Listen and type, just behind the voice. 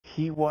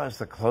He was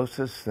the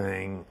closest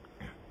thing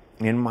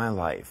in my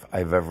life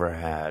I've ever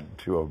had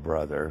to a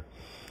brother.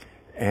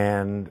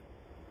 And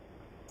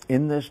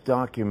in this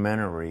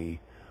documentary,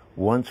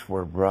 Once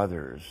We're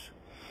Brothers,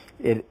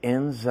 it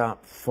ends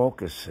up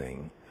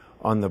focusing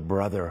on the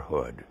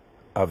brotherhood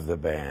of the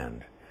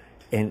band.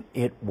 And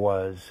it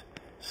was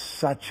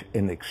such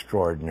an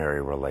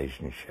extraordinary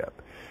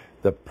relationship.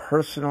 The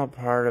personal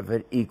part of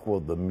it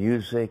equaled the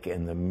music,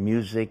 and the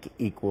music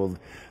equaled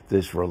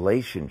this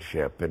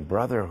relationship and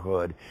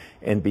brotherhood.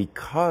 And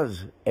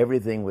because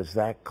everything was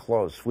that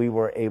close, we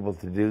were able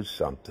to do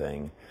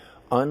something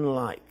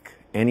unlike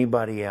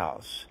anybody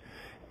else.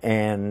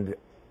 And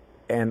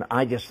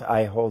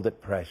I hold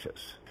it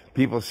precious.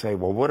 People say,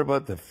 well, what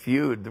about the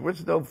feud? There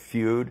was no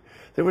feud.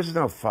 There was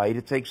no fight.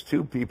 It takes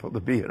two people to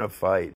be in a fight.